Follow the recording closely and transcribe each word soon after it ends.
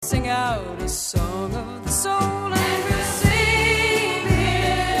sing out a song of the soul. And we'll sing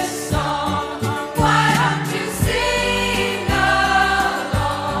this song. Why don't you sing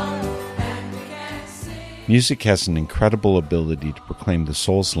along? And we can sing. Music has an incredible ability to proclaim the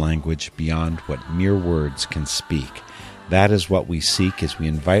soul's language beyond what mere words can speak. That is what we seek as we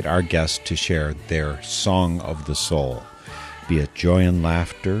invite our guests to share their song of the soul. Be it joy and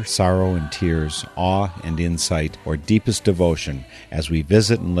laughter, sorrow and tears, awe and insight, or deepest devotion, as we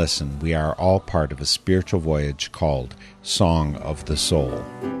visit and listen, we are all part of a spiritual voyage called Song of the Soul.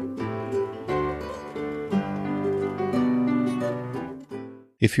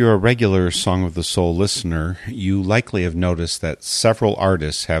 If you're a regular Song of the Soul listener, you likely have noticed that several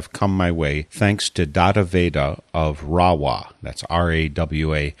artists have come my way thanks to Dada Veda of RAWA, that's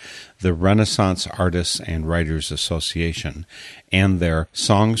R-A-W-A, the Renaissance Artists and Writers Association, and their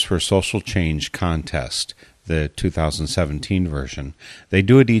Songs for Social Change contest, the 2017 version. They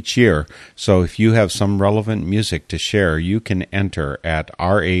do it each year, so if you have some relevant music to share, you can enter at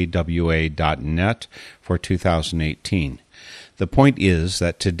rawa.net for 2018. The point is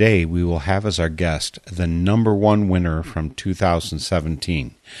that today we will have as our guest the number one winner from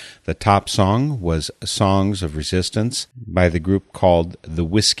 2017. The top song was Songs of Resistance by the group called The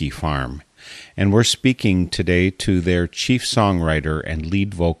Whiskey Farm. And we're speaking today to their chief songwriter and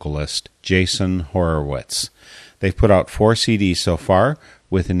lead vocalist, Jason Horowitz. They've put out 4 CDs so far,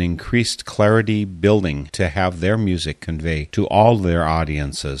 with an increased clarity building to have their music convey to all their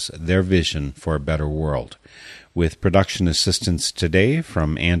audiences their vision for a better world. With production assistance today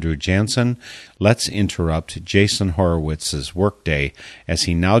from Andrew Jansen, let's interrupt Jason Horowitz's workday as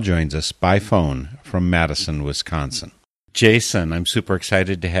he now joins us by phone from Madison, Wisconsin. Jason, I'm super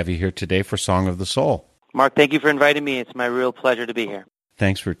excited to have you here today for Song of the Soul. Mark, thank you for inviting me. It's my real pleasure to be here.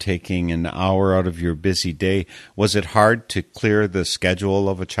 Thanks for taking an hour out of your busy day. Was it hard to clear the schedule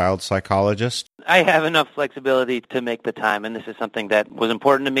of a child psychologist? I have enough flexibility to make the time, and this is something that was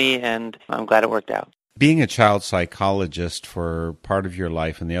important to me, and I'm glad it worked out. Being a child psychologist for part of your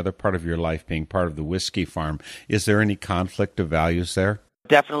life and the other part of your life being part of the Whiskey Farm, is there any conflict of values there?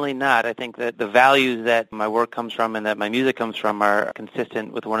 Definitely not. I think that the values that my work comes from and that my music comes from are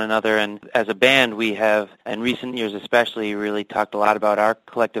consistent with one another. And as a band, we have, in recent years especially, really talked a lot about our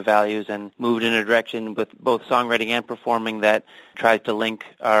collective values and moved in a direction with both songwriting and performing that tries to link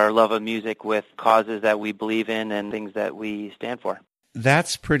our love of music with causes that we believe in and things that we stand for.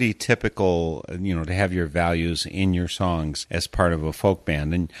 That's pretty typical, to have your values in your songs as part of a folk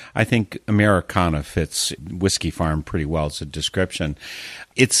band. And I think Americana fits Whiskey Farm pretty well as a description.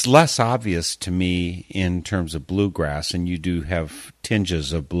 It's less obvious to me in terms of bluegrass, and you do have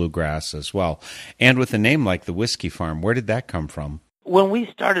tinges of bluegrass as well. And with a name like the Whiskey Farm, where did that come from? When we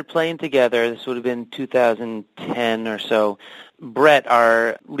started playing together, this would have been 2010 or so, Brett,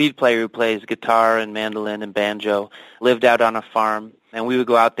 our lead player who plays guitar and mandolin and banjo, lived out on a farm, and we would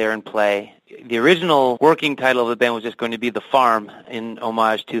go out there and play. The original working title of the band was just going to be The Farm in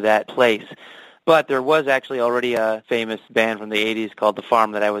homage to that place. But there was actually already a famous band from the 80s called The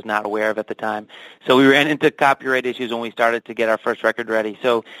Farm that I was not aware of at the time. So we ran into copyright issues when we started to get our first record ready.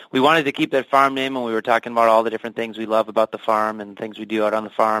 So we wanted to keep that farm name, and we were talking about all the different things we love about the farm and things we do out on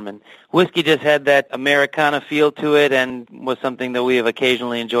the farm. And whiskey just had that Americana feel to it and was something that we have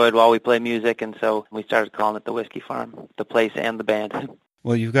occasionally enjoyed while we play music. And so we started calling it the Whiskey Farm, the place and the band.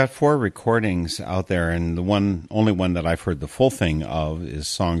 Well, you've got 4 recordings out there, and the only one that I've heard the full thing of is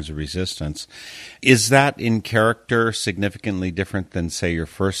Songs of Resistance. Is that in character significantly different than, say, your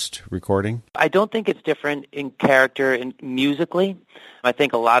first recording? I don't think it's different in character and musically. I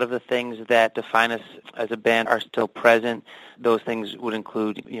think a lot of the things that define us as a band are still present. Those things would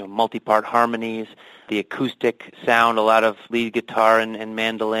include, multi-part harmonies, the acoustic sound, a lot of lead guitar and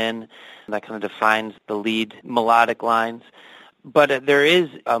mandolin. That kind of defines the lead melodic lines. But there is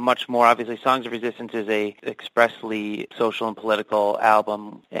much more. Obviously, Songs of Resistance is a expressly social and political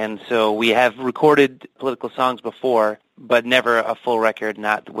album, and so we have recorded political songs before, but never a full record,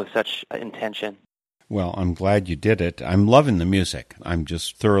 not with such intention. Well, I'm glad you did it. I'm loving the music. I'm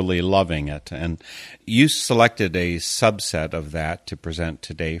just thoroughly loving it. And you selected a subset of that to present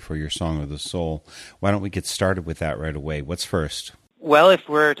today for your Song of the Soul. Why don't we get started with that right away? What's first? Well, if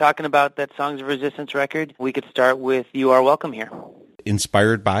we're talking about that Songs of Resistance record, we could start with You Are Welcome Here.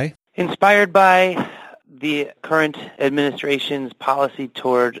 Inspired by? Inspired by the current administration's policy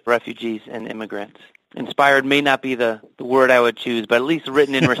toward refugees and immigrants. Inspired may not be the word I would choose, but at least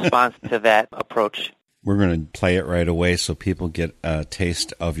written in response to that approach. We're going to play it right away so people get a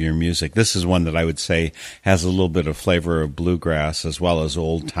taste of your music. This is one that I would say has a little bit of flavor of bluegrass as well as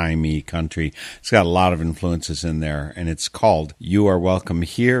old-timey country. It's got a lot of influences in there, and it's called You Are Welcome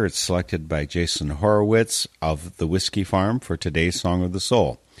Here. It's selected by Jason Horowitz of the Whiskey Farm for today's Song of the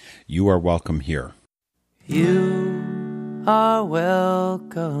Soul. You Are Welcome Here. You are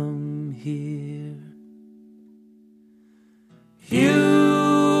welcome here.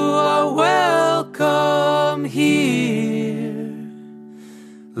 You are welcome here.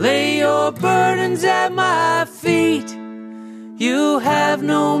 Lay your burdens at my feet. You have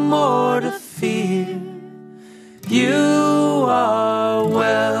no more to fear. You are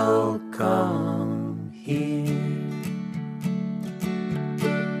welcome here.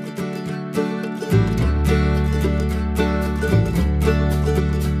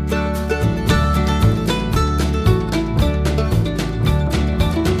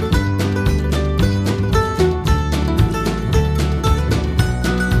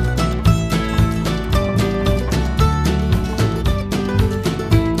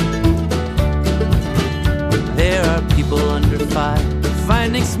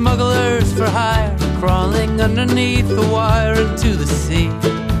 Finding smugglers for hire, crawling underneath the wire into the sea.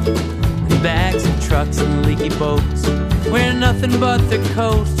 In bags and trucks and leaky boats, wearing nothing but their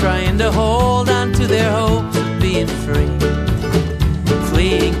coats, trying to hold on to their hopes of being free.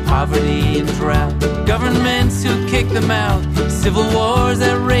 Fleeing poverty and drought, governments who kick them out, civil wars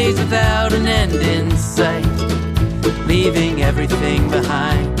that rage without an end in sight. Leaving everything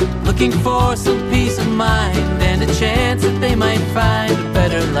behind, looking for some peace of mind and a chance that they might find a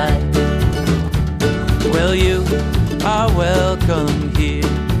better life. Well, you are welcome here.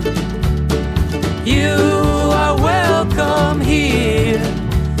 You are welcome here.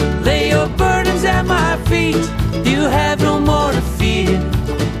 Lay your burdens at my feet. You have no more to fear.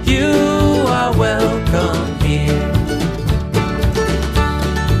 You are welcome here.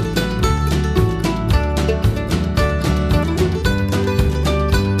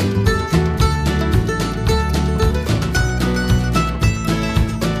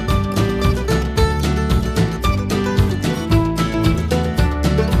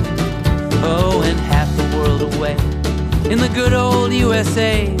 In the good old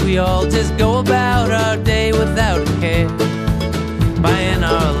USA, we all just go about our day without a care, buying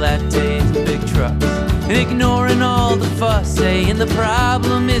our lattes and big trucks, and ignoring all the fuss, saying the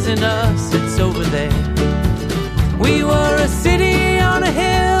problem isn't us, it's over there. We were a city on a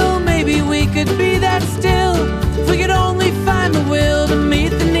hill, maybe we could be that still, if we could only find the will to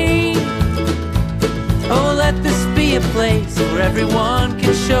meet the need. Oh, let this be a place where everyone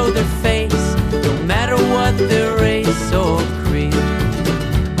can show their face, no matter what their race or creed.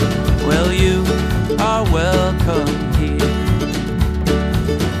 Well, you are welcome here.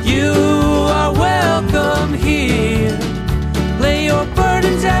 You are welcome here. Lay your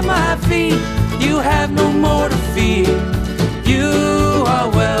burdens at my feet. You have no more to fear. You are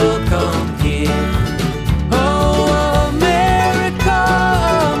welcome here. Oh, America,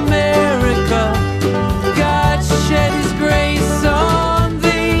 America, God shed His grace on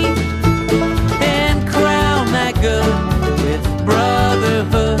thee and crown that good with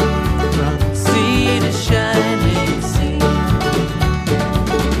brotherhood from sea to shining sea.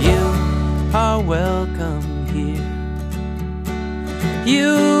 You are welcome here.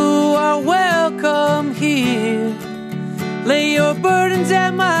 You are welcome here. Lay your burdens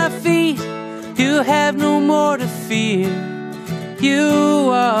at my feet. You have no more to fear. You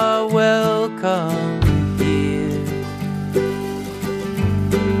are welcome here.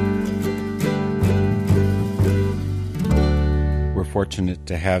 We're fortunate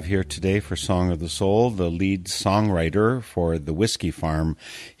to have here today for Song of the Soul the lead songwriter for the Whiskey Farm.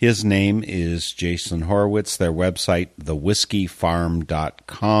 His name is Jason Horowitz. Their website,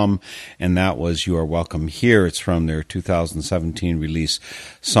 thewhiskeyfarm.com, and that was You Are Welcome Here. It's from their 2017 release,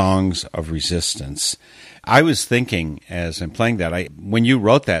 Songs of Resistance. I was thinking as I'm playing that, when you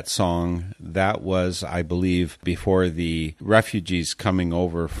wrote that song, that was, I believe, before the refugees coming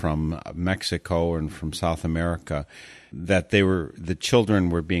over from Mexico and from South America, that the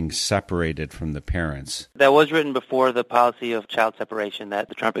children were being separated from the parents. That was written before the policy of child separation that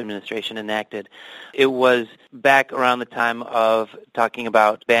the Trump administration enacted. It was back around the time of talking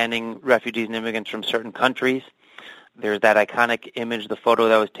about banning refugees and immigrants from certain countries. There's that iconic image, the photo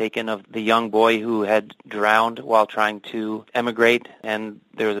that was taken of the young boy who had drowned while trying to emigrate, and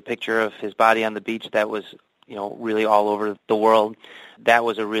there was a picture of his body on the beach that was, really all over the world. That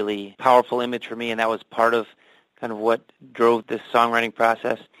was a really powerful image for me, and that was part of kind of what drove this songwriting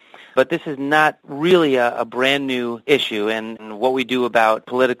process. But this is not really a brand new issue, and what we do about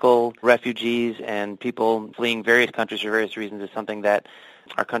political refugees and people fleeing various countries for various reasons is something that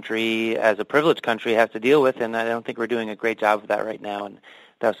our country, as a privileged country, has to deal with, and I don't think we're doing a great job of that right now, and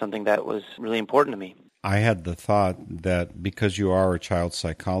that was something that was really important to me. I had the thought that because you are a child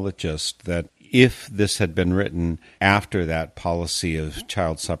psychologist, that if this had been written after that policy of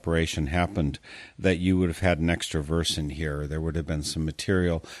child separation happened, that you would have had an extra verse in here. There would have been some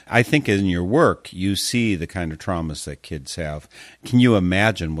material. I think in your work, you see the kind of traumas that kids have. Can you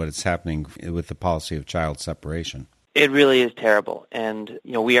imagine what is happening with the policy of child separation? It really is terrible, and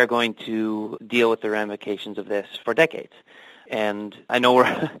we are going to deal with the ramifications of this for decades. And I know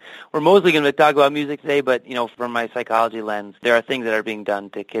we're mostly going to talk about music today, but from my psychology lens, there are things that are being done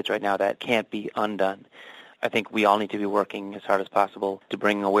to kids right now that can't be undone. I think we all need to be working as hard as possible to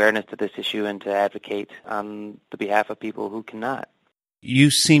bring awareness to this issue and to advocate on the behalf of people who cannot.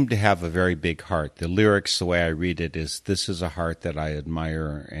 You seem to have a very big heart. The lyrics, the way I read it, is this is a heart that I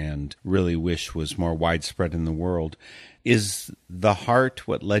admire and really wish was more widespread in the world. Is the heart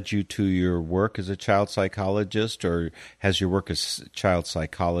what led you to your work as a child psychologist, or has your work as a child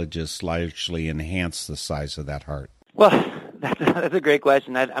psychologist largely enhanced the size of that heart? Well, that's a great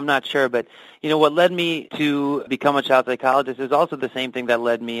question. I'm not sure, but what led me to become a child psychologist is also the same thing that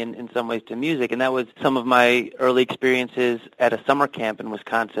led me in some ways to music, and that was some of my early experiences at a summer camp in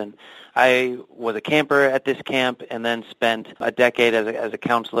Wisconsin. I was a camper at this camp and then spent a decade as a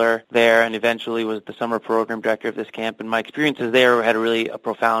counselor there, and eventually was the summer program director of this camp, and my experiences there had a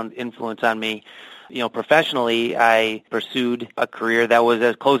profound influence on me. Professionally, I pursued a career that was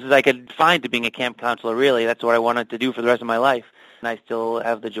as close as I could find to being a camp counselor, really. That's what I wanted to do for the rest of my life. And I still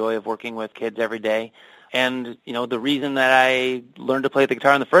have the joy of working with kids every day. And, the reason that I learned to play the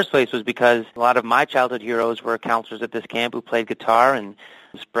guitar in the first place was because a lot of my childhood heroes were counselors at this camp who played guitar and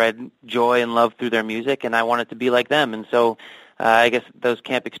spread joy and love through their music, and I wanted to be like them. And so I guess those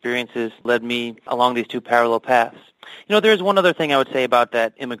camp experiences led me along these two parallel paths. There's one other thing I would say about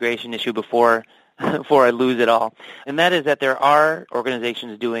that immigration issue before I lose it all, and that is that there are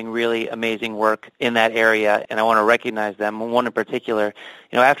organizations doing really amazing work in that area, and I want to recognize them. One in particular,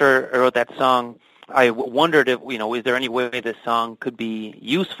 after I wrote that song, I wondered if, is there any way this song could be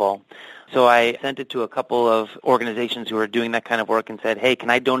useful? So I sent it to a couple of organizations who are doing that kind of work and said, hey, can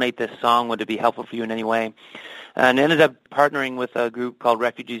I donate this song? Would it be helpful for you in any way? And ended up partnering with a group called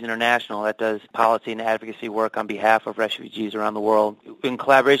Refugees International that does policy and advocacy work on behalf of refugees around the world. In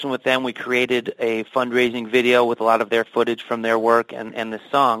collaboration with them, we created a fundraising video with a lot of their footage from their work and this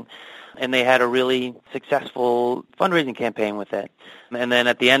song. And they had a really successful fundraising campaign with it. And then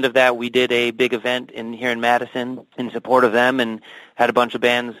at the end of that, we did a big event here in Madison in support of them and had a bunch of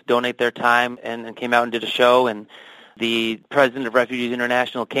bands donate their time and came out and did a show. And the president of Refugees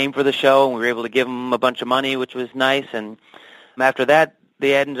International came for the show, and we were able to give him a bunch of money, which was nice. And after that,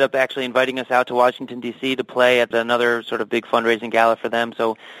 they ended up actually inviting us out to Washington, D.C. to play at another sort of big fundraising gala for them.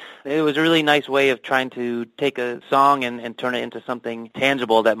 So it was a really nice way of trying to take a song and turn it into something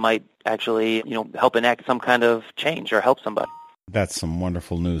tangible that might actually, help enact some kind of change or help somebody. That's some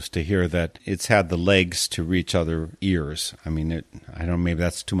wonderful news to hear that it's had the legs to reach other ears. I mean, I don't know, maybe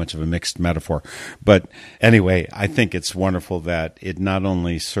that's too much of a mixed metaphor. But anyway, I think it's wonderful that it not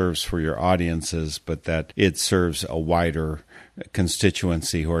only serves for your audiences, but that it serves a wider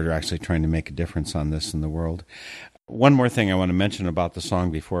constituency who are actually trying to make a difference on this in the world. One more thing I want to mention about the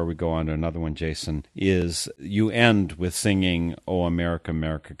song before we go on to another one, Jason, is you end with singing, "O America,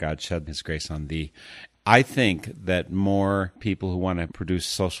 America, God shed His grace on thee." I think that more people who want to produce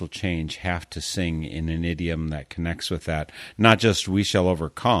social change have to sing in an idiom that connects with that. Not just "we shall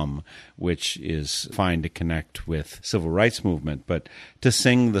overcome," which is fine to connect with civil rights movement, but to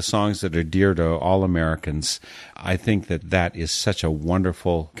sing the songs that are dear to all Americans. I think that is such a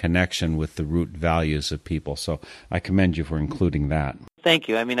wonderful connection with the root values of people. So I commend you for including that. Thank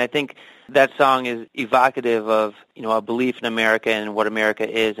you. I mean, I think that song is evocative of, a belief in America and what America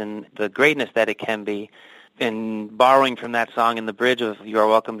is and the greatness that it can be. And borrowing from that song in the bridge of "You Are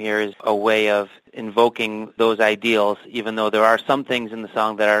Welcome Here" is a way of invoking those ideals, even though there are some things in the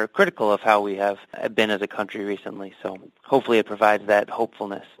song that are critical of how we have been as a country recently. So hopefully it provides that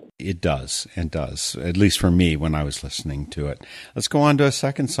hopefulness. It does, at least for me when I was listening to it. Let's go on to a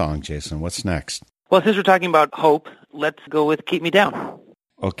second song, Jason. What's next? Well, since we're talking about hope, let's go with "Keep Me Down."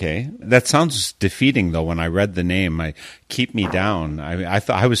 Okay. That sounds defeating, though, when I read the name. Keep Me Down.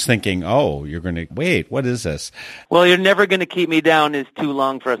 I was thinking, oh, you're going to, wait, what is this? Well, "You're Never Going to Keep Me Down" is too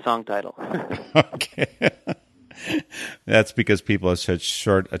long for a song title. Okay. That's because people have such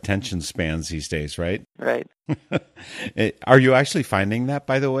short attention spans these days, right? Right. Are you actually finding that,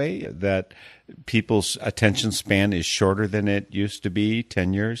 by the way, that people's attention span is shorter than it used to be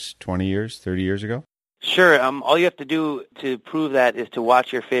 10 years, 20 years, 30 years ago? Sure. All you have to do to prove that is to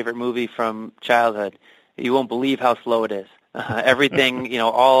watch your favorite movie from childhood. You won't believe how slow it is. Everything,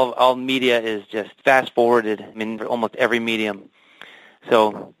 all media is just fast forwarded in almost every medium.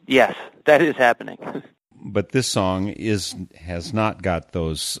 So yes, that is happening. But this song has not got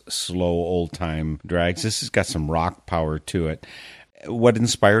those slow old-time drags. This has got some rock power to it. What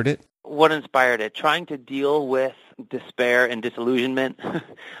inspired it? What inspired it? Trying to deal with despair and disillusionment.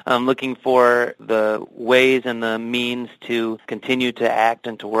 I'm looking for the ways and the means to continue to act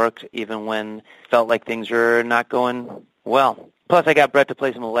and to work even when it felt like things were not going well. Plus, I got Brett to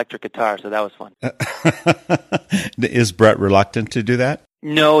play some electric guitar, so that was fun. Is Brett reluctant to do that?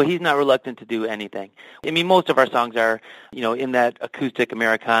 No, he's not reluctant to do anything. I mean, most of our songs are, in that acoustic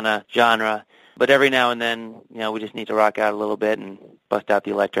Americana genre. But every now and then, we just need to rock out a little bit and bust out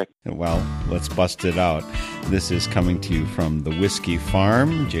the electric. Well, let's bust it out. This is coming to you from the Whiskey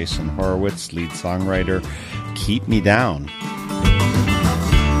Farm. Jason Horowitz, lead songwriter. Keep Me Down.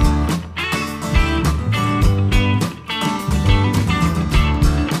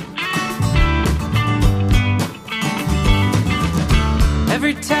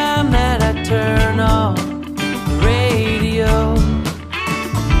 Every time that I turn on the radio,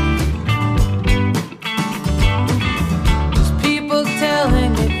 there's people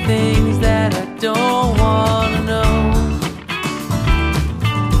telling me things that I don't want to know.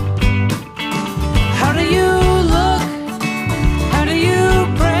 How do you look? How do you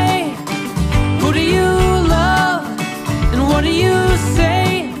pray? Who do you love? And what do you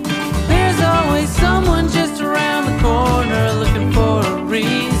say? There's always someone just around the corner looking for a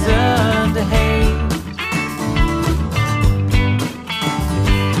reason to hate.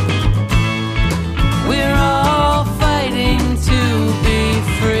 We're all fighting to be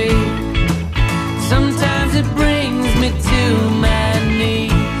free. Sometimes it brings me to my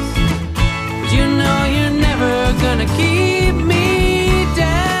knees. But you're never gonna keep me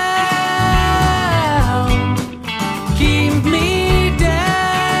down. Keep me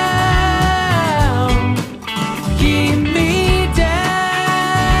down. Keep me down.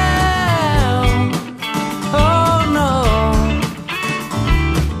 Oh no.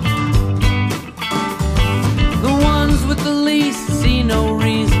 The ones with the least see no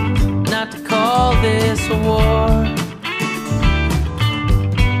reason not to call this a war.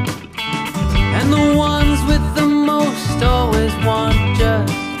 And the ones with the most always want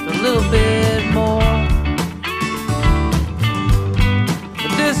just a little bit more.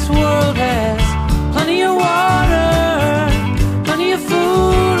 But this world has plenty of water, plenty of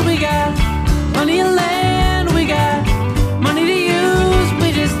food, we got plenty of land, we got money to use.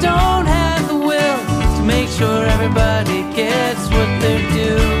 We just don't have the will to make sure everybody gets what they're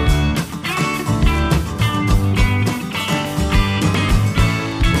due.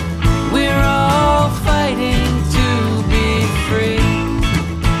 We're all fighting to be free.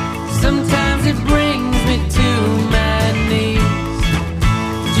 Sometimes it brings me to my knees.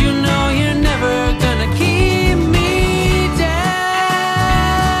 But you're never gonna keep me down.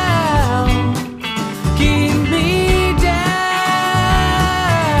 Keep me down.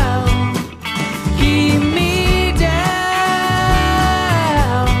 Keep me down.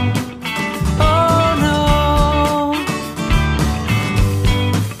 Oh no.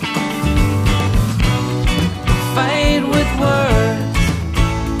 Fight with words,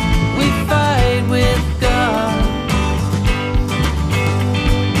 we fight with God.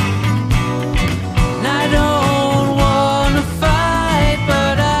 And I don't wanna fight,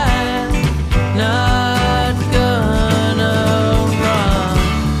 but I'm not gonna run.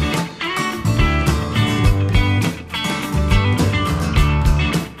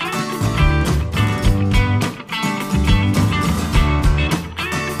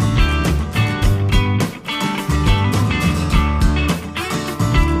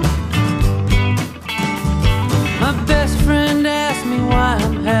 My best friend asked me why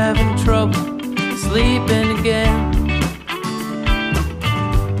I'm having trouble sleeping again.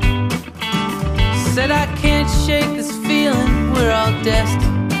 Said I can't shake this feeling we're all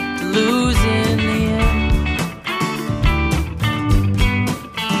destined to lose in the end.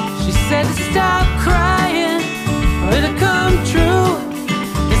 She said to stop crying or it'll come true.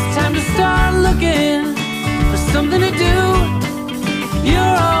 It's time to start looking for something to do.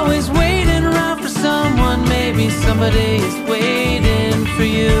 You're always waiting around for someone. Maybe somebody's waiting for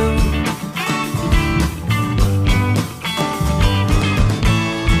you.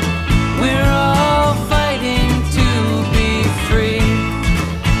 We're all fighting to be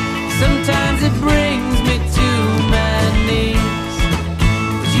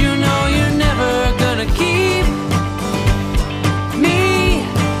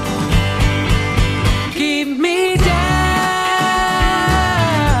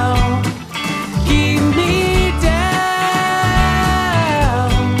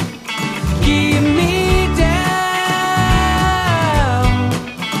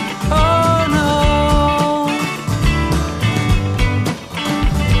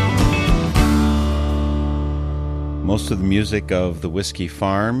music of the Whiskey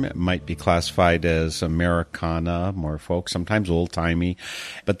Farm. It might be classified as Americana, more folk, sometimes old-timey.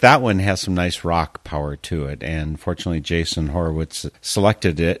 But that one has some nice rock power to it. And fortunately, Jason Horowitz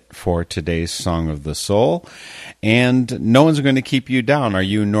selected it for today's Song of the Soul. And no one's going to keep you down. Are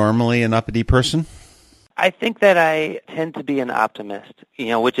you normally an uppity person? I think that I tend to be an optimist,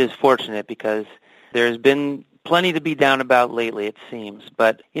 which is fortunate because there's been plenty to be down about lately, it seems.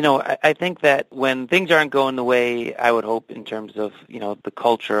 But, I think that when things aren't going the way I would hope in terms of, the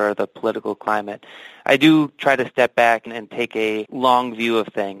culture or the political climate, I do try to step back and take a long view of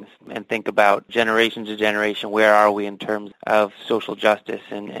things and think about generation to generation, where are we in terms of social justice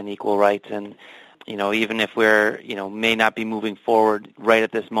and equal rights. And, even if we're, may not be moving forward right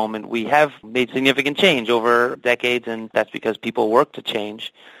at this moment, we have made significant change over decades, and that's because people work to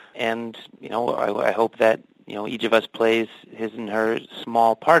change. And, I hope that, each of us plays his and her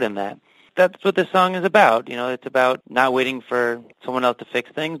small part in that. That's what this song is about. It's about not waiting for someone else to fix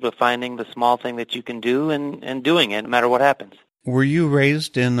things, but finding the small thing that you can do and doing it no matter what happens. Were you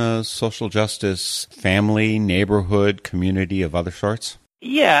raised in a social justice family, neighborhood, community of other sorts?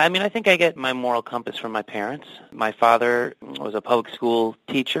 Yeah, I think I get my moral compass from my parents. My father was a public school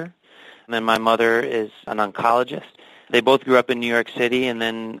teacher, and then my mother is an oncologist. They both grew up in New York City and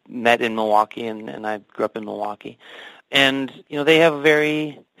then met in Milwaukee, and I grew up in Milwaukee. And, they have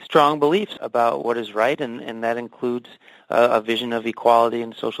very strong beliefs about what is right, and that includes a vision of equality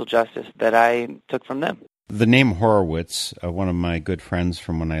and social justice that I took from them. The name Horowitz, one of my good friends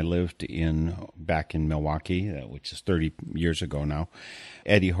from when I lived back in Milwaukee, which is 30 years ago now,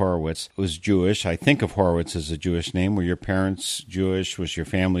 Eddie Horowitz, was Jewish. I think of Horowitz as a Jewish name. Were your parents Jewish? Was your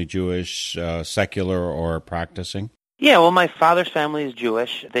family Jewish, secular or practicing? Yeah, well, my father's family is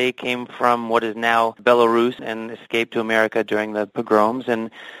Jewish. They came from what is now Belarus and escaped to America during the pogroms.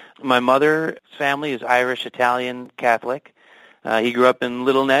 And my mother's family is Irish, Italian, Catholic. He grew up in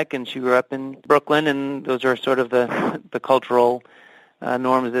Little Neck, and she grew up in Brooklyn, and those are sort of the cultural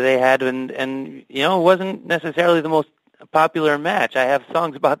norms that they had. And it wasn't necessarily the most popular match. I have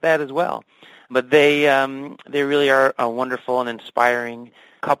songs about that as well. But they really are a wonderful and inspiring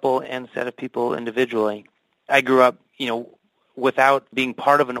couple and set of people individually. I grew up, without being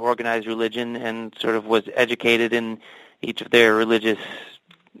part of an organized religion, and sort of was educated in each of their religious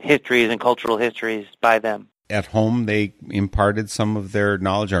histories and cultural histories by them. At home, they imparted some of their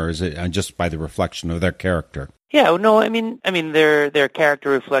knowledge, or is it just by the reflection of their character? Yeah, no, I mean, their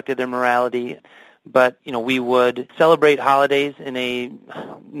character reflected their morality, but we would celebrate holidays in a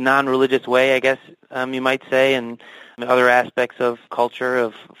non-religious way, I guess you might say, and other aspects of culture,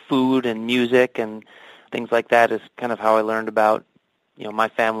 of food and music and things like that is kind of how I learned about my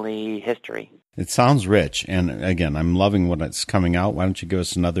family history. It sounds rich, and again, I'm loving what's coming out. Why don't you give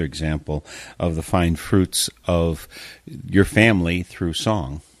us another example of the fine fruits of your family through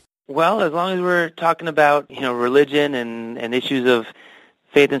song? Well, as long as we're talking about religion and issues of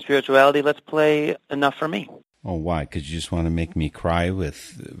faith and spirituality, let's play Enough for Me. Oh, why? Because you just want to make me cry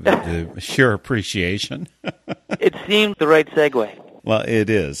with the sheer appreciation? It seemed the right segue. Well, it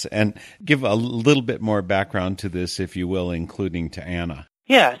is. And give a little bit more background to this, if you will, including to Anna.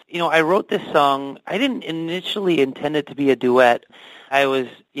 Yes, I wrote this song. I didn't initially intend it to be a duet. I was,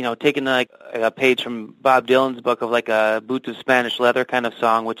 taking like a page from Bob Dylan's book of like a Boots of Spanish Leather kind of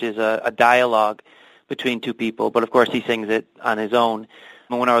song, which is a dialogue between two people. But of course, he sings it on his own.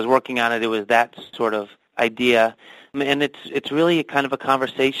 And when I was working on it, it was that sort of idea. And it's really kind of a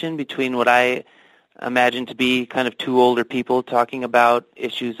conversation between what I imagine to be kind of two older people talking about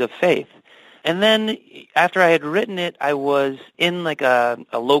issues of faith. And then after I had written it, I was in like a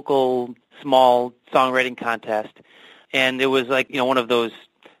local small songwriting contest. And it was like, one of those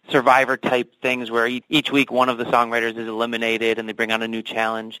Survivor type things where each week one of the songwriters is eliminated and they bring on a new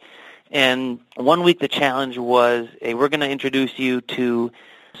challenge. And one week the challenge was, hey, we're going to introduce you to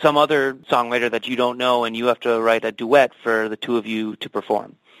some other songwriter that you don't know, and you have to write a duet for the two of you to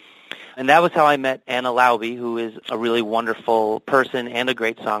perform. And that was how I met Anna Laube, who is a really wonderful person and a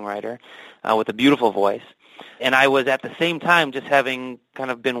great songwriter with a beautiful voice. And I was at the same time just having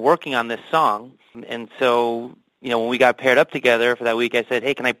kind of been working on this song. And so, when we got paired up together for that week, I said,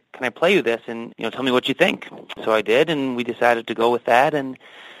 hey, can I play you this? And, tell me what you think. So I did, and we decided to go with that. And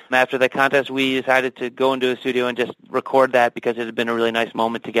after the contest, we decided to go into a studio and just record that because it had been a really nice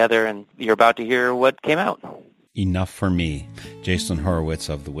moment together. And you're about to hear what came out. Enough for Me, Jason Horowitz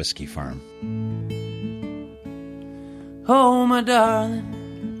of the Whiskey Farm. Oh, my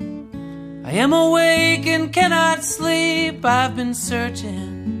darling, I am awake and cannot sleep. I've been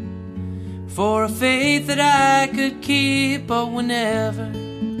searching for a faith that I could keep, but whenever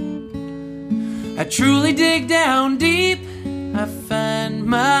I truly dig down deep, I find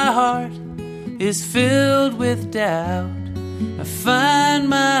my heart is filled with doubt. I find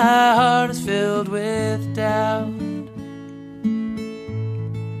my heart is filled with doubt.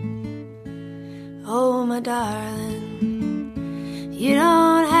 Oh, my darling, you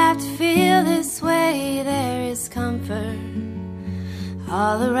don't have to feel this way. There is comfort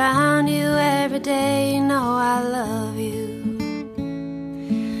all around you every day. You know I love you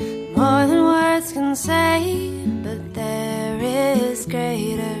more than words can say, but there is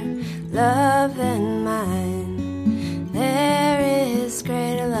greater love than mine. There is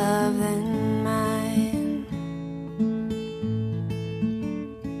greater love than mine.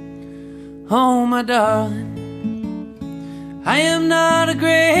 Oh, my darling, I am not a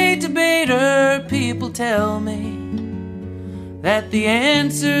great debater. People tell me that the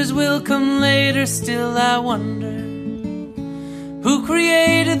answers will come later. Still I wonder, who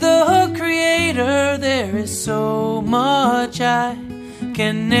created the creator? There is so much I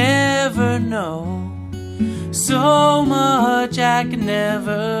can never know. So much I can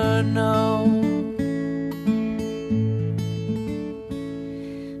never know.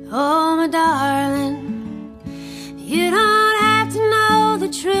 Oh, my darling, you don't have to know the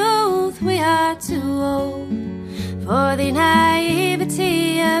truth. We are too old for the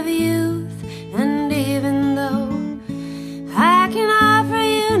naivety of youth. And even though I can offer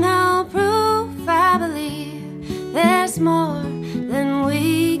you no proof, I believe there's more than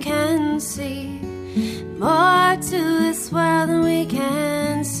we can see. More to this world than we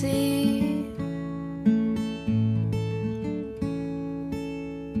can see.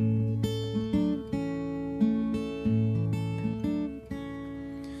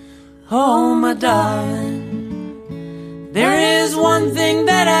 Oh, my darling, there is one thing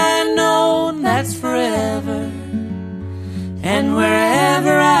that I know, and that's forever. And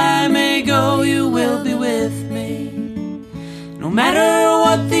wherever I may go, you will be with me, no matter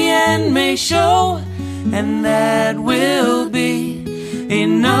what the end may show. And that will be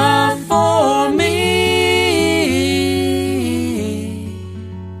enough for me.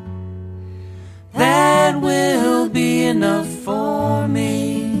 That will be enough for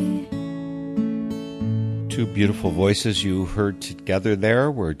me. Two beautiful voices you heard together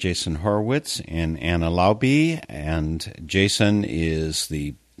there were Jason Horowitz and Anna Laube, and Jason is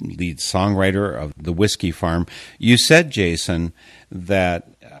the lead songwriter of The Whiskey Farm. You said, Jason, that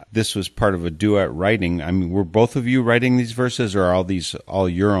this was part of a duet writing. I mean, were both of you writing these verses, or are these all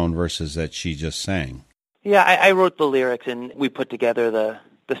your own verses that she just sang? Yeah, I wrote the lyrics, and we put together the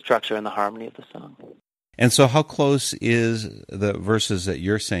structure and the harmony of the song. And so how close is the verses that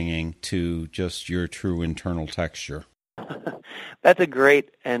you're singing to just your true internal texture? That's a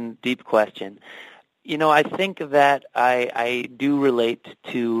great and deep question. You know, I think that I do relate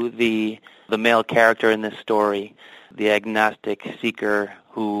to the male character in this story, the agnostic seeker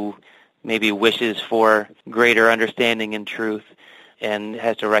who maybe wishes for greater understanding and truth and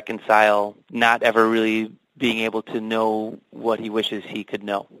has to reconcile not ever really being able to know what he wishes he could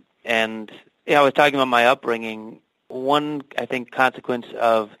know. And I was talking about my upbringing. One, I think, consequence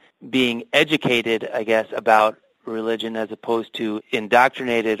of being educated, I guess, about religion as opposed to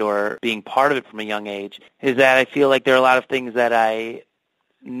indoctrinated or being part of it from a young age is that I feel like there are a lot of things that I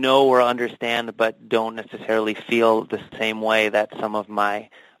know or understand but don't necessarily feel the same way that some of my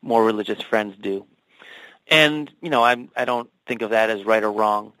more religious friends do. And, you know, I don't think of that as right or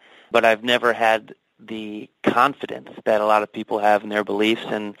wrong, but I've never had the confidence that a lot of people have in their beliefs,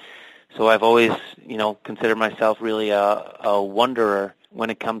 and so I've always, you know, considered myself really a wanderer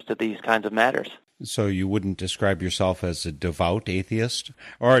when it comes to these kinds of matters. So you wouldn't describe yourself as a devout atheist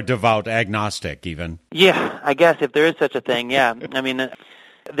or a devout agnostic even? Yeah, I guess if there is such a thing, yeah. I mean,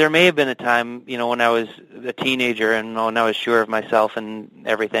 there may have been a time, you know, when I was a teenager and when I was sure of myself and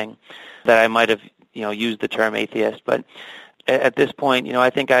everything that I might have, you know, used the term atheist. But at this point, you know,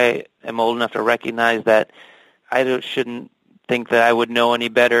 I think I am old enough to recognize that I shouldn't think that I would know any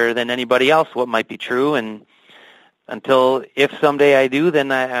better than anybody else what might be true, and until if someday I do,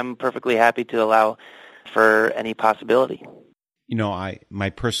 then I'm perfectly happy to allow for any possibility. You know, my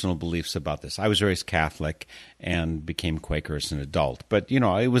personal beliefs about this, I was raised Catholic and became Quaker as an adult. But, you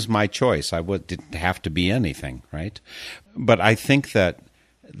know, it was my choice. I didn't have to be anything, right? But I think that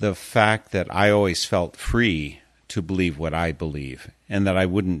the fact that I always felt free to believe what I believe and that I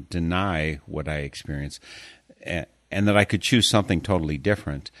wouldn't deny what I experience and that I could choose something totally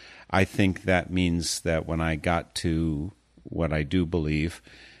different, I think that means that when I got to what I do believe,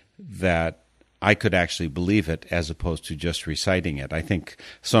 that I could actually believe it as opposed to just reciting it. I think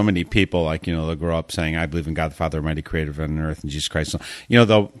so many people, like, they'll grow up saying, I believe in God the Father, Almighty Creator of heaven and earth, and Jesus Christ.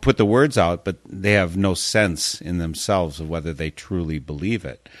 They'll put the words out, but they have no sense in themselves of whether they truly believe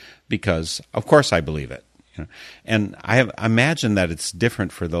it. Because, of course, I believe it. And I imagine that it's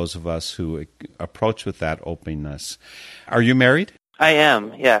different for those of us who approach with that openness. Are you married? I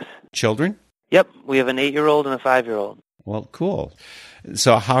am, yes. Children? Yep, we have an 8-year-old and a 5-year-old. Well, cool.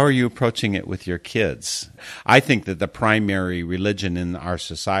 So how are you approaching it with your kids? I think that the primary religion in our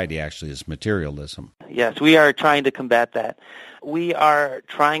society actually is materialism. Yes, we are trying to combat that. We are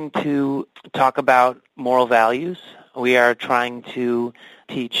trying to talk about moral values. We are trying to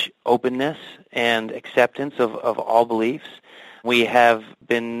teach openness and acceptance of all beliefs. We have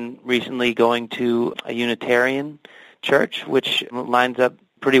been recently going to a Unitarian church, which lines up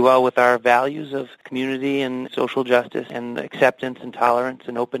pretty well with our values of community and social justice and acceptance and tolerance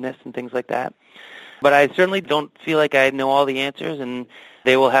and openness and things like that. But I certainly don't feel like I know all the answers, and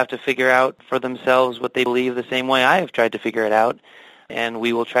they will have to figure out for themselves what they believe the same way I have tried to figure it out, and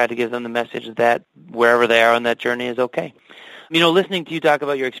we will try to give them the message that wherever they are on that journey is okay. Listening to you talk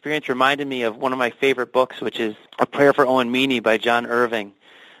about your experience reminded me of one of my favorite books, which is A Prayer for Owen Meany by John Irving.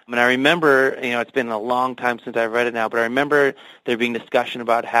 I remember, it's been a long time since I've read it now, but I remember there being discussion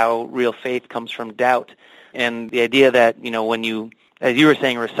about how real faith comes from doubt. And the idea that, when you, as you were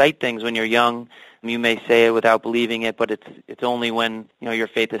saying, recite things when you're young, you may say it without believing it, but it's only when, your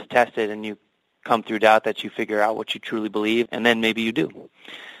faith is tested and you come through doubt that you figure out what you truly believe, and then maybe you do.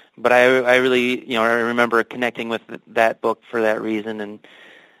 But I really, I remember connecting with that book for that reason, and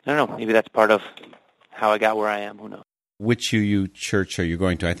I don't know, maybe that's part of how I got where I am, who knows. Which UU church are you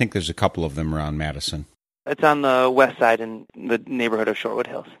going to? I think there's a couple of them around Madison. It's on the west side in the neighborhood of Shortwood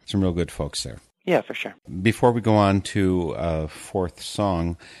Hills. Some real good folks there. Yeah, for sure. Before we go on to a fourth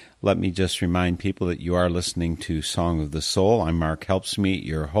song, let me just remind people that you are listening to Song of the Soul. I'm Mark Helpsmeet,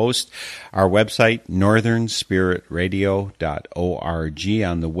 your host. Our website, northernspiritradio.org.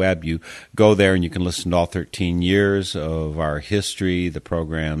 On the web, you go there and you can listen to all 13 years of our history, the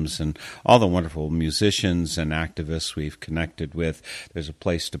programs, and all the wonderful musicians and activists we've connected with. There's a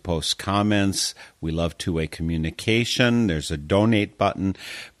place to post comments. We love two-way communication. There's a donate button.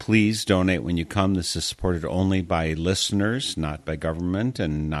 Please donate when you come. This is supported only by listeners, not by government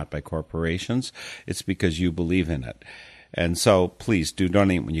and not by corporations. It's because you believe in it. And so please do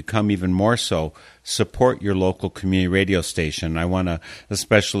donate when you come. Even more so, support your local community radio station. I want to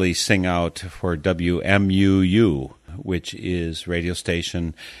especially sing out for WMUU, which is radio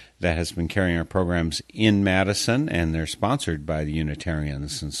station that has been carrying our programs in Madison, and they're sponsored by the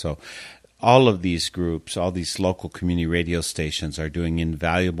Unitarians. And so all of these groups, all these local community radio stations are doing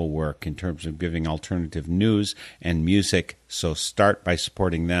invaluable work in terms of giving alternative news and music. So start by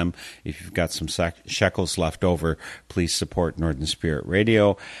supporting them. If you've got some shekels left over, please support Northern Spirit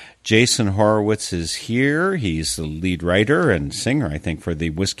Radio. Jason Horowitz is here. He's the lead writer and singer, I think, for The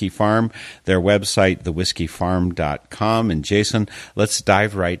Whiskey Farm, their website, thewhiskeyfarm.com. And Jason, let's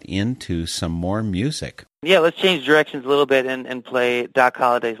dive right into some more music. Yeah, let's change directions a little bit and play Doc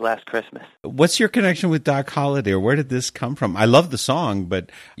Holliday's Last Christmas. What's your connection with Doc Holliday, or where did this come from? I love the song,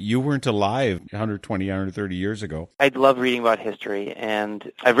 but you weren't alive 120, 130 years ago. I love reading about history,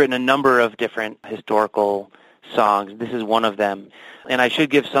 and I've written a number of different historical songs. This is one of them. And I should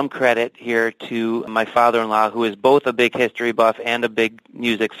give some credit here to my father-in-law, who is both a big history buff and a big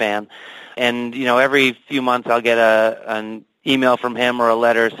music fan. And, every few months I'll get an email from him or a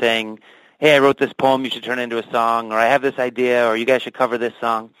letter saying, hey, I wrote this poem, you should turn it into a song, or I have this idea, or you guys should cover this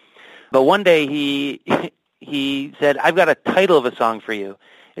song. But one day he said, I've got a title of a song for you.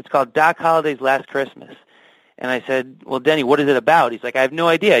 It's called Doc Holliday's Last Christmas. And I said, well, Denny, what is it about? He's like, I have no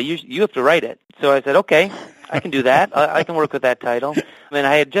idea. You have to write it. So I said, okay, I can do that. I can work with that title. And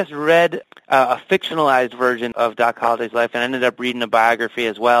I had just read a fictionalized version of Doc Holliday's life, and I ended up reading a biography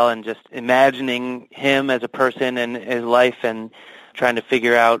as well and just imagining him as a person and his life and trying to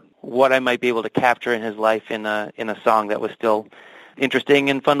figure out what I might be able to capture in his life in a song that was still interesting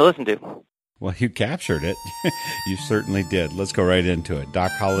and fun to listen to. Well, you captured it. You certainly did. Let's go right into it.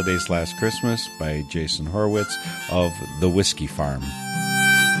 Doc Holliday's Last Christmas by Jason Horowitz of The Whiskey Farm.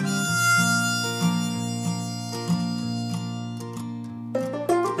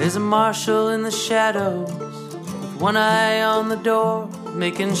 There's a marshal in the shadows with one eye on the door,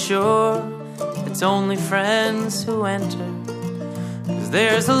 making sure it's only friends who enter. 'Cause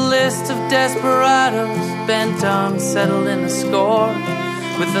there's a list of desperados bent on settling a score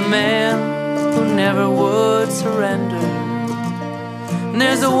with the man who never would surrender. And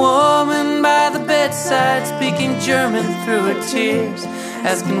there's a woman by the bedside speaking German through her tears,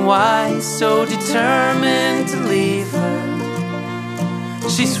 asking why he's so determined to leave her.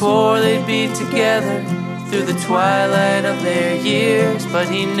 She swore they'd be together through the twilight of their years, but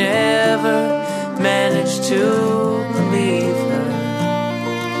he never managed to believe her.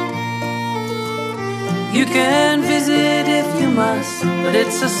 You can visit if you must, but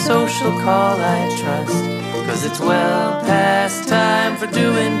it's a social call I trust, 'cause it's well past time for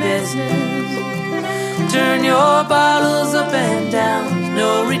doing business. Turn your bottles up and down, there's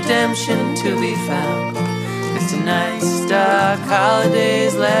no redemption to be found, 'cause tonight's Doc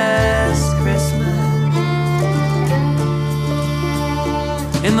Holliday's last Christmas.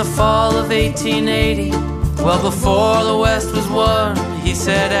 In the fall of 1880, well before the West was won, he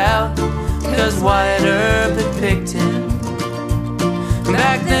set out because Wyatt Earp had picked him.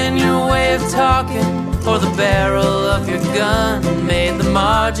 Back then your way of talking or the barrel of your gun made the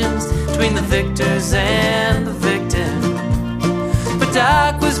margins between the victors and the victim. But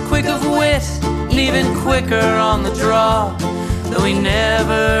Doc was quick of wit and even quicker on the draw, though he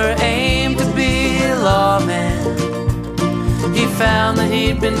never aimed to be a lawman. He found that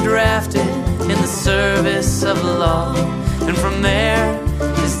he'd been drafted in the service of the law, and from there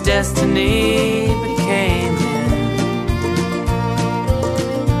his destiny became him.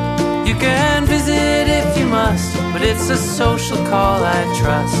 You can visit if you must, but it's a social call I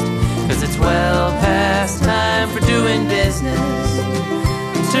trust, 'cause it's well past time for doing business.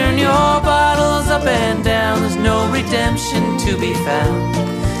 Turn your bottles up and down, there's no redemption to be found,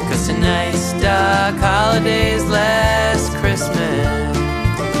 'cause tonight's Doc Holliday's last Christmas.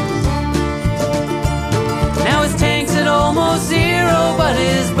 Now his tank's at almost zero, but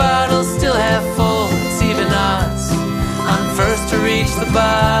his bottle's still half full. It's even odds on first to reach the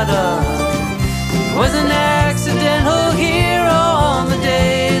bottom. He was an accidental hero on the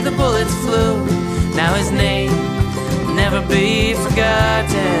day the bullets flew. Now his name will never be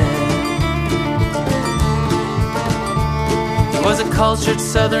forgotten. He was a cultured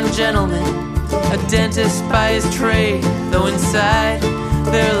southern gentleman, a dentist by his trade, though inside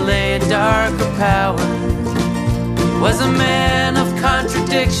there lay a darker power. Was a man of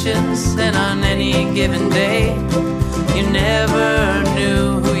contradictions, and on any given day you never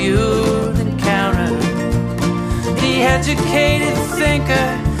knew who you'd encounter. The educated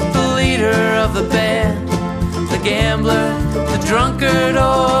thinker, the leader of the band, the gambler, the drunkard,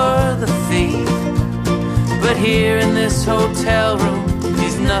 or the thief. But here in this hotel room,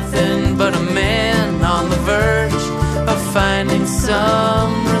 he's nothing but a man on the verge of finding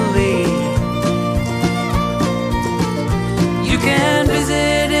some relief. You can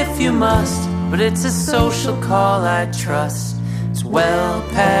visit if you must, but it's a social call I trust. It's well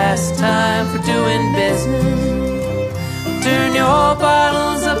past time for doing business. Turn your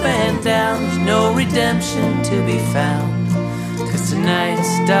bottles up and down, there's no redemption to be found, 'cause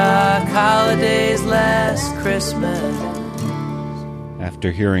tonight's Doc Holliday's last Christmas.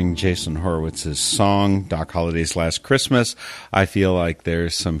 After hearing Jason Horowitz's song, Doc Holliday's Last Christmas, I feel like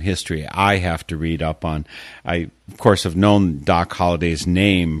there's some history I have to read up on. I, of course, have known Doc Holliday's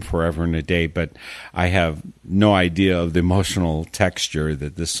name forever and a day, but I have no idea of the emotional texture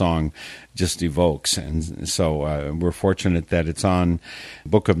that this song just evokes. And so we're fortunate that it's on.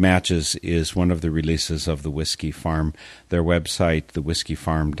 Book of Matches is one of the releases of the Whiskey Farm, their website,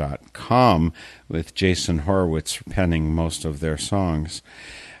 thewhiskeyfarm.com, with Jason Horowitz penning most of their songs.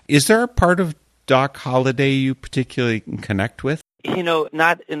 Is there a part of Doc Holliday you particularly connect with? You know,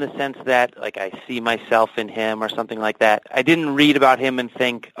 not in the sense that, like, I see myself in him or something like that. I didn't read about him and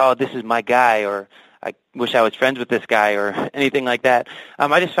think, oh, this is my guy, or I wish I was friends with this guy, or anything like that.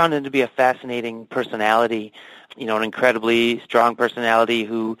 I just found him to be a fascinating personality, you know, an incredibly strong personality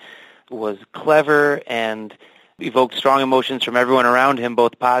who was clever and evoked strong emotions from everyone around him,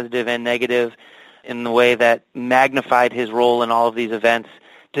 both positive and negative, in the way that magnified his role in all of these events,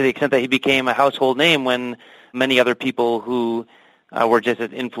 to the extent that he became a household name when many other people who were just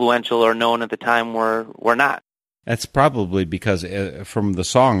as influential or known at the time were not. That's probably because from the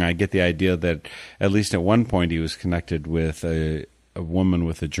song I get the idea that at least at one point he was connected with a woman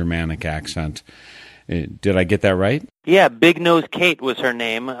with a Germanic accent. Did I get that right? Yeah, Big Nose Kate was her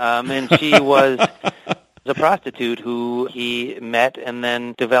name, and she was a prostitute who he met and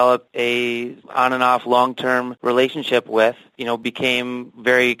then developed a on and off long-term relationship with, you know, became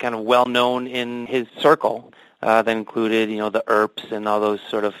very kind of well-known in his circle. That included, you know, the Earps and all those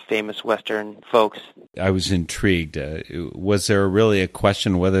sort of famous Western folks. I was intrigued. Was there really a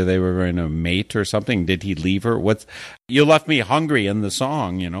question whether they were going to mate or something? Did he leave her? You left me hungry in the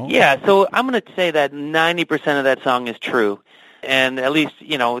song, you know? Yeah, so I'm going to say that 90% of that song is true. And at least,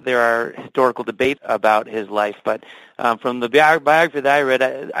 there are historical debates about his life. But from the biography that I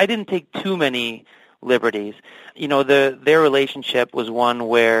read, I didn't take too many liberties. Their relationship was one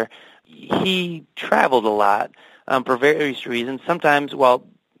where he traveled a lot for various reasons. Sometimes,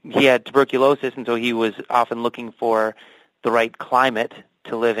 he had tuberculosis, and so he was often looking for the right climate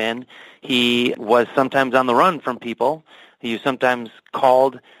to live in. He was sometimes on the run from people. He was sometimes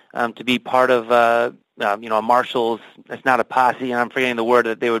called to be part of a marshal's, it's not a posse, I'm forgetting the word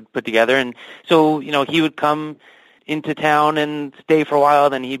that they would put together. And so, he would come into town and stay for a while,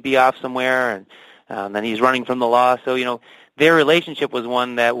 then he'd be off somewhere, and then he's running from the law. So, their relationship was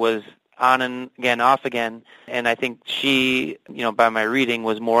one that was on and again, off again. And I think she, by my reading,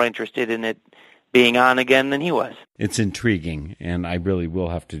 was more interested in it being on again than he was. It's intriguing, and I really will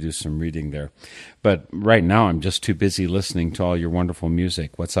have to do some reading there. But right now, I'm just too busy listening to all your wonderful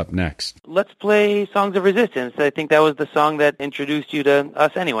music. What's up next? Let's play Songs of Resistance. I think that was the song that introduced you to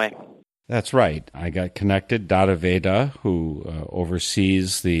us anyway. That's right. I got connected. Dada Veda, who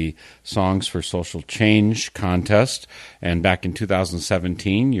oversees the Songs for Social Change contest, and back in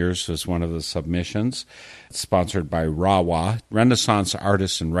 2017, yours was one of the submissions, sponsored by RAWA, Renaissance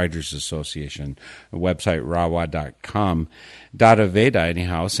Artists and Writers Association, the website rawa.com. Dada Veda,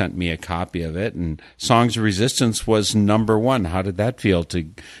 anyhow, sent me a copy of it, and Songs of Resistance was number one. How did that feel to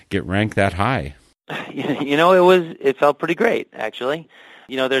get ranked that high? It felt pretty great, actually.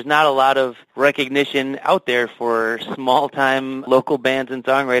 There's not a lot of recognition out there for small-time local bands and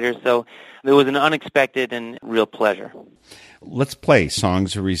songwriters, so it was an unexpected and real pleasure. Let's play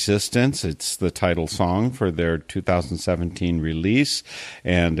Songs of Resistance. It's the title song for their 2017 release.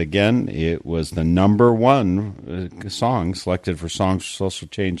 And again, it was the number one song selected for Songs for Social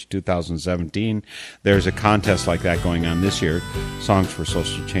Change 2017. There's a contest like that going on this year, Songs for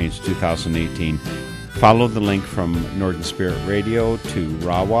Social Change 2018. Follow the link from Northern Spirit Radio to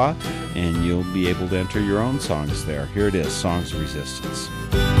RAWA, and you'll be able to enter your own songs there. Here it is, Songs of Resistance.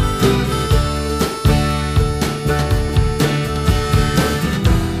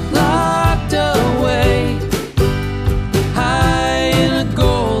 Locked away high in a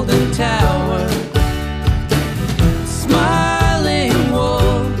golden tower, smiling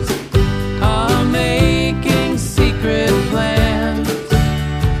wolves are making secret plans,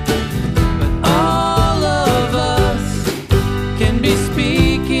 but all of us can be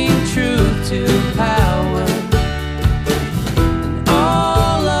speaking truth to power, and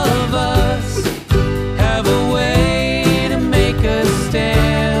all of us have a way to make us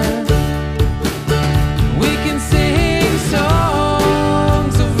stand. We can sing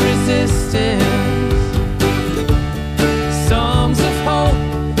songs of resistance, songs of hope.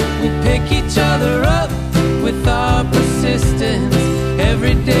 We pick each other up with our persistence.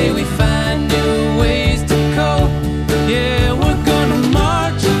 Every day we find new ways to cope. Yeah, we're gonna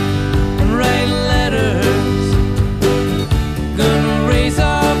march and write letters, gonna raise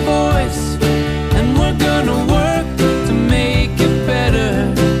our voice, and we're gonna work to make it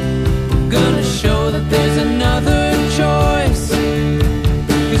better. We're gonna show that there's another choice,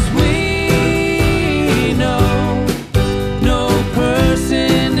 'cause we know no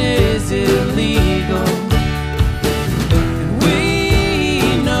person is illegal, and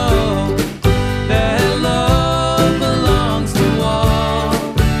we know that love belongs to all.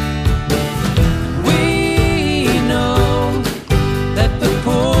 We know that the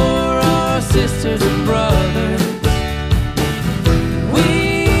poor are sisters and brothers. We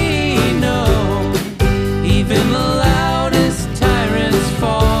know even the loudest tyrants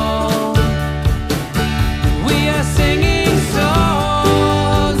fall. We are singing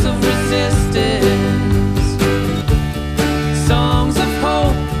songs of resistance, songs of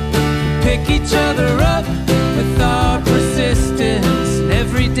hope. Pick each other up with our persistence.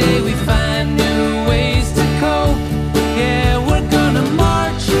 Every day we find new ways to cope. Yeah, we're gonna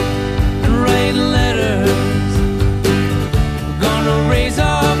march and write letters. We're gonna raise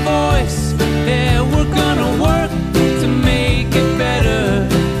our voice. Yeah, we're gonna work to make it better.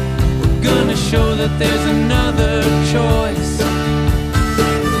 We're gonna show that there's another choice.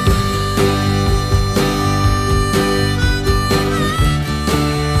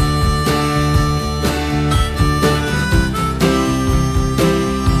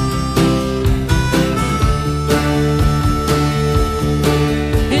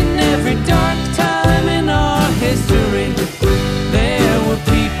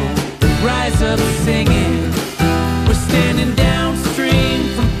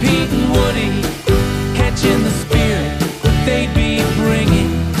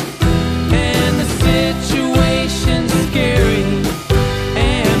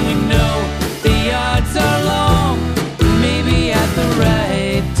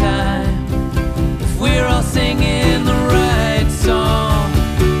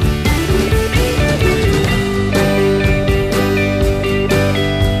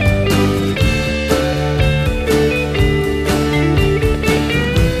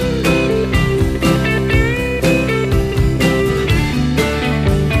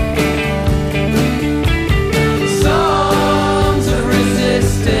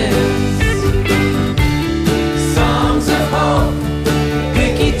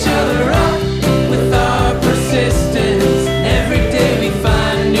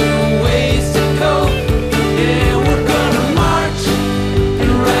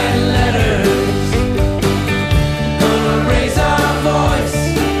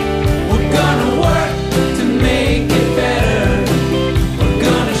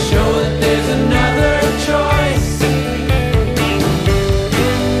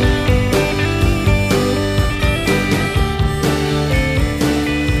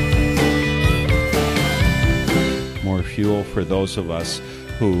 for those of us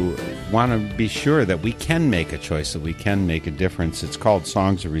who want to be sure that we can make a choice, that we can make a difference. It's called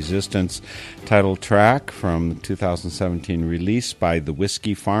Songs of Resistance, title track from the 2017 release by The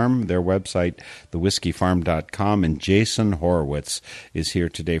Whiskey Farm, their website, thewhiskeyfarm.com, and Jason Horowitz is here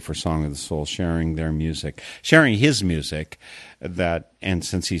today for Song of the Soul, sharing his music, and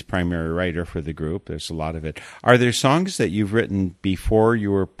since he's primary writer for the group, there's a lot of it. Are there songs that you've written before you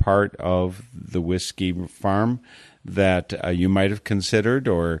were part of The Whiskey Farm that you might have considered,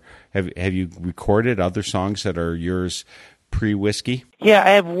 or have you recorded other songs that are yours pre-Whiskey? Yeah, I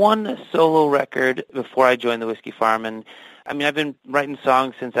have one solo record before I joined the Whiskey Farm, and I mean, I've been writing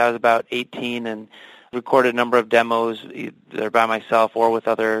songs since I was about 18 and recorded a number of demos either by myself or with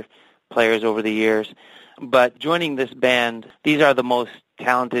other players over the years. But joining this band, these are the most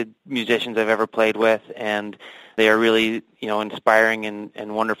talented musicians I've ever played with, and they are really, inspiring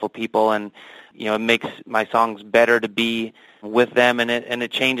and wonderful people, and it makes my songs better to be with them, and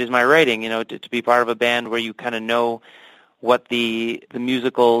it changes my writing, to be part of a band where you kind of know what the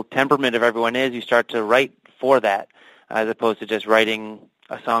musical temperament of everyone is. You start to write for that, as opposed to just writing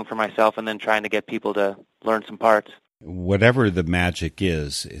a song for myself and then trying to get people to learn some parts. Whatever the magic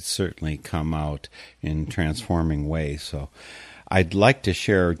is, it's certainly come out in transforming ways. So I'd like to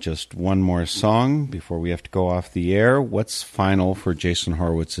share just one more song before we have to go off the air. What's final for Jason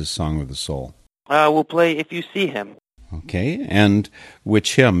Horowitz's Song of the Soul? We'll play If You See Him. Okay, and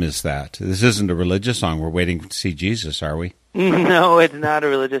which hymn is that? This isn't a religious song. We're waiting to see Jesus, are we? No, it's not a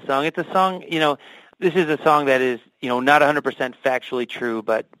religious song. It's a song, this is a song that is, not 100% factually true,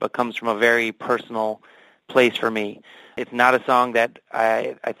 but comes from a very personal place for me. It's not a song that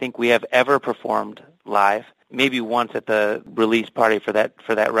I think we have ever performed live, maybe once at the release party for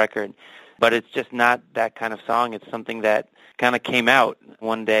that record, but it's just not that kind of song. It's something that kind of came out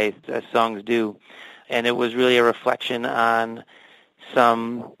one day, as songs do, and it was really a reflection on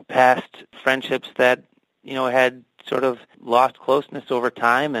some past friendships that had sort of lost closeness over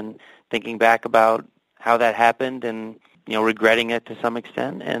time, and thinking back about how that happened and regretting it to some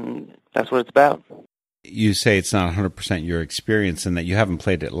extent, and that's what it's about. You say it's not 100% your experience and that you haven't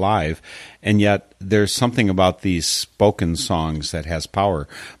played it live, and yet there's something about these spoken songs that has power.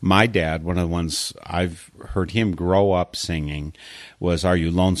 My dad, one of the ones I've heard him grow up singing was Are You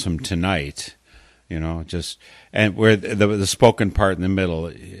Lonesome Tonight? And where the spoken part in the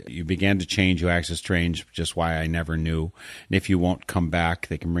middle, you began to change, you act strange, just why I never knew. And if you won't come back,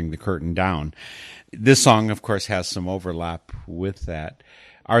 they can bring the curtain down. This song, of course, has some overlap with that.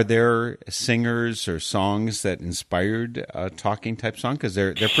 Are there singers or songs that inspired a talking type song? Because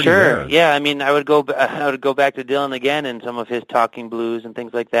they're pretty rare. Yeah. I mean, I would go back to Dylan again and some of his talking blues and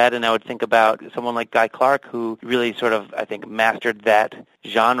things like that, and I would think about someone like Guy Clark, who really sort of, I think, mastered that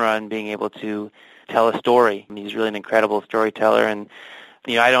genre and being able to tell a story. I mean, he's really an incredible storyteller, and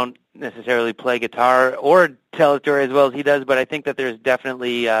I don't necessarily play guitar or tell a story as well as he does, but I think that there's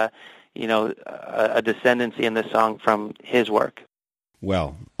definitely a descendancy in this song from his work.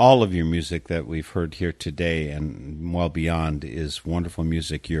 Well, all of your music that we've heard here today and well beyond is wonderful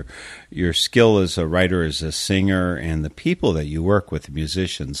music. Your skill as a writer, as a singer, and the people that you work with, the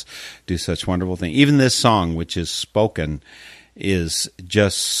musicians, do such wonderful things. Even this song, which is spoken, is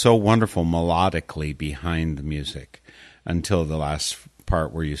just so wonderful melodically behind the music until the last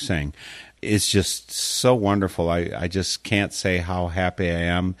part where you sing. It's just so wonderful. I just can't say how happy I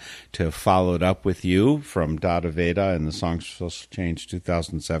am to have followed up with you from Dada Veda and the Songs for Social Change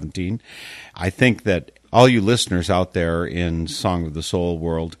 2017. I think that all you listeners out there in Song of the Soul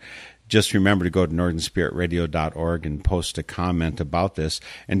world, just remember to go to northernspiritradio.org and post a comment about this.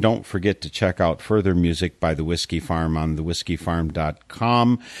 And don't forget to check out further music by The Whiskey Farm on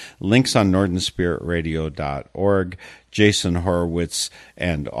thewhiskeyfarm.com. Links on northernspiritradio.org. Jason Horowitz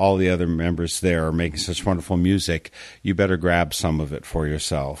and all the other members there are making such wonderful music. You better grab some of it for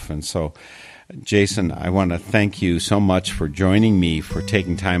yourself. And so, Jason, I want to thank you so much for joining me, for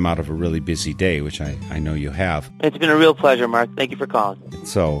taking time out of a really busy day, which I know you have. It's been a real pleasure, Mark. Thank you for calling.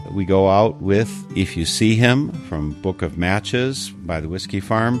 So we go out with If You See Him from Book of Matches by The Whiskey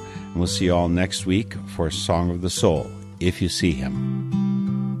Farm, and we'll see you all next week for Song of the Soul, If You See Him.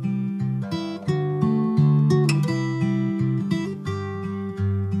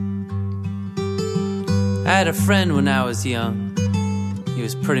 I had a friend when I was young. He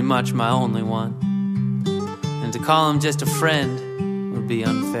was pretty much my only one. And to call him just a friend would be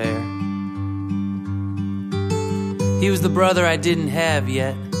unfair. He was the brother I didn't have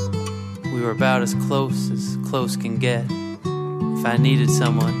yet. We were about as close can get. If I needed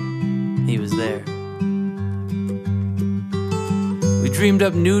someone, he was there. We dreamed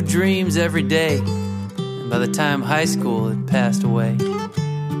up new dreams every day, and By the time high school had passed away,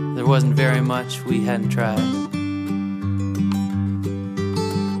 there wasn't very much we hadn't tried.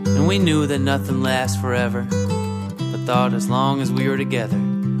 And we knew that nothing lasts forever, but thought as long as we were together,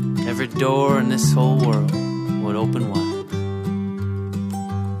 every door in this whole world would open wide.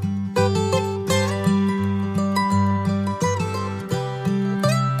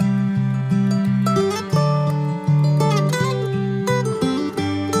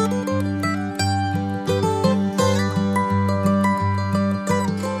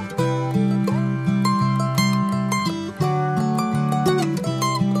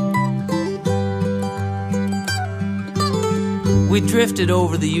 We drifted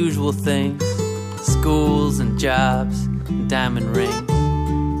over the usual things, schools and jobs and diamond rings.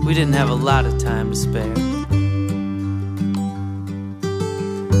 We didn't have a lot of time to spare.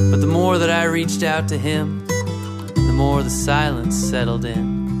 But the more that I reached out to him, the more the silence settled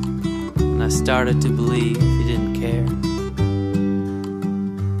in, and I started to believe he didn't care.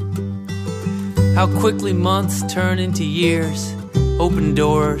 How quickly months turn into years, open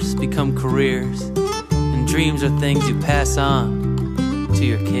doors become careers, and dreams are things you pass on to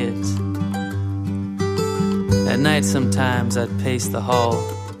your kids. At night sometimes I'd pace the hall,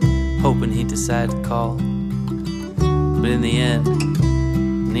 hoping he'd decide to call. But in the end,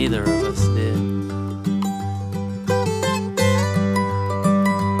 neither of us did.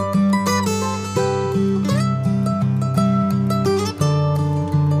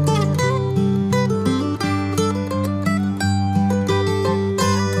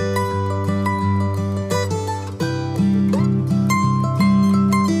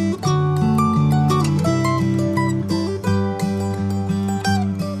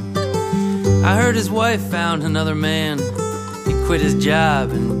 I heard his wife found another man. He quit his job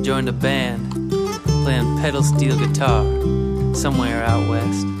and joined a band, playing pedal steel guitar somewhere out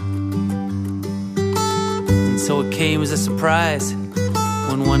west. And so it came as a surprise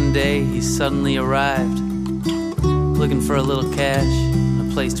when one day he suddenly arrived, looking for a little cash and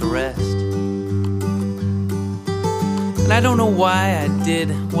a place to rest. And I don't know why I did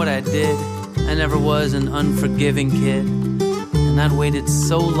what I did. I never was an unforgiving kid, and I'd waited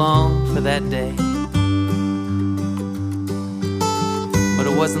so long for that day. But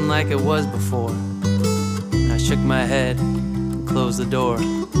it wasn't like it was before. I shook my head and closed the door,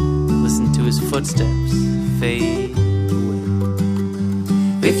 listened to his footsteps fade away.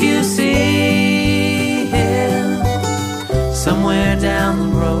 If you see him somewhere down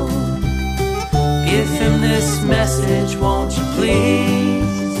the road, give him this message, won't you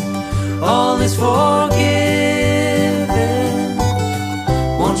please? All is forgiven,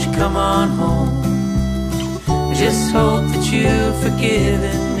 won't you come on home? I just hope that you've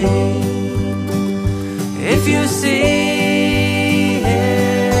forgiven me. If you see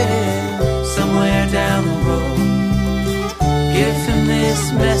him somewhere down the road, give him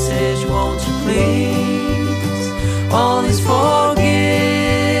this message, won't you please? All is forgiven,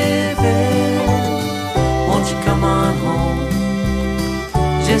 won't you come on home?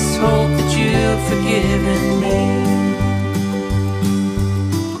 Just hope that you've forgiven me.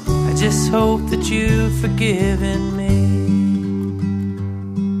 I just hope that you've forgiven me.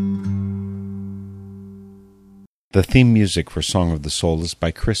 The theme music for Song of the Soul is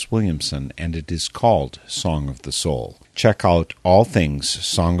by Chris Williamson, and it is called Song of the Soul. Check out all things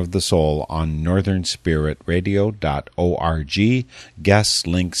Song of the Soul on northernspiritradio.org, guests,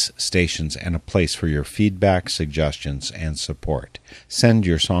 links, stations, and a place for your feedback, suggestions, and support. Send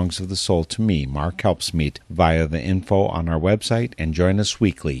your Songs of the Soul to me, Mark Helpsmeet, via the info on our website, and join us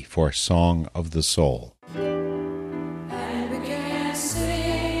weekly for Song of the Soul.